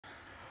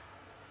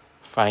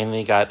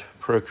Finally got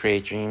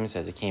Procreate Dreams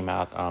as it came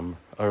out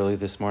early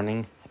this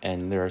morning,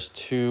 and there's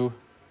two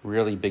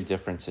really big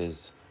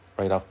differences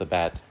right off the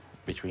bat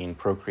between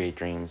Procreate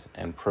Dreams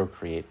and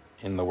Procreate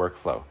in the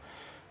workflow.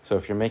 So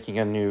if you're making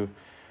a new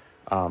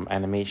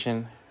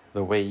animation,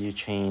 the way you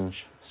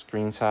change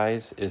screen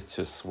size is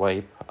to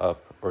swipe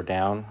up or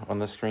down on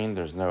the screen.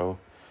 There's no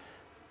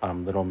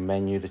little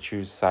menu to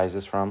choose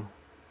sizes from.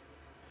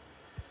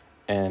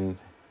 And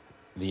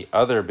the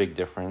other big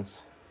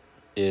difference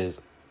is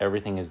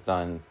everything is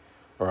done,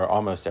 or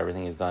almost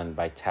everything is done,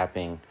 by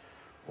tapping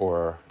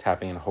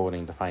and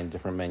holding to find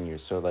different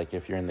menus. So like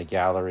if you're in the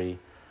gallery,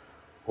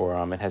 or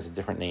it has a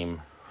different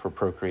name for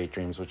Procreate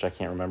Dreams, which I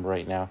can't remember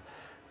right now,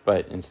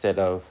 but instead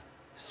of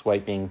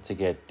swiping to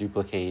get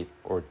duplicate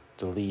or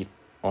delete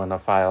on a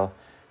file,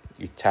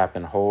 you tap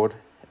and hold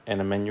and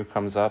a menu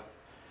comes up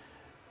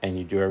and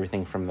you do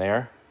everything from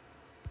there.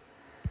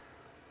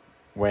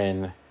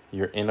 When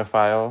you're in a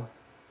file,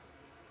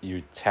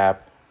 you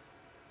tap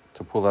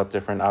to pull up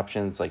different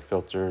options like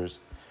filters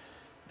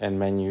and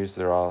menus.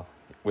 They're all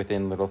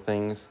within little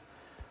things,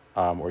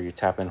 or you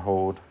tap and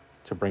hold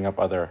to bring up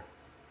other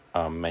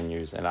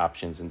menus and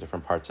options in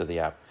different parts of the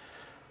app.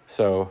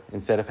 So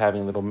instead of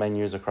having little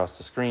menus across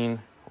the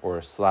screen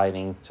or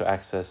sliding to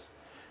access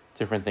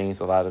different things,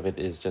 a lot of it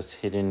is just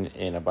hidden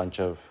in a bunch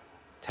of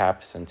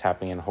taps and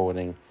tapping and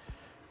holding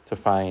to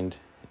find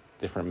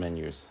different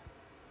menus.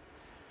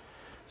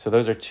 So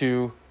those are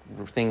two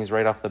things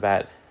right off the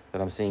bat that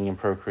I'm seeing in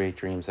Procreate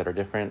Dreams that are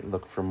different.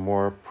 Look for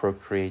more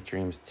Procreate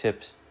Dreams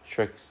tips,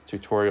 tricks,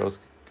 tutorials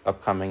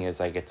upcoming as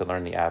I get to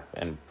learn the app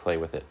and play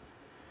with it.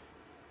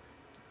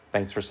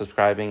 Thanks for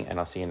subscribing, and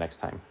I'll see you next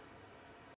time.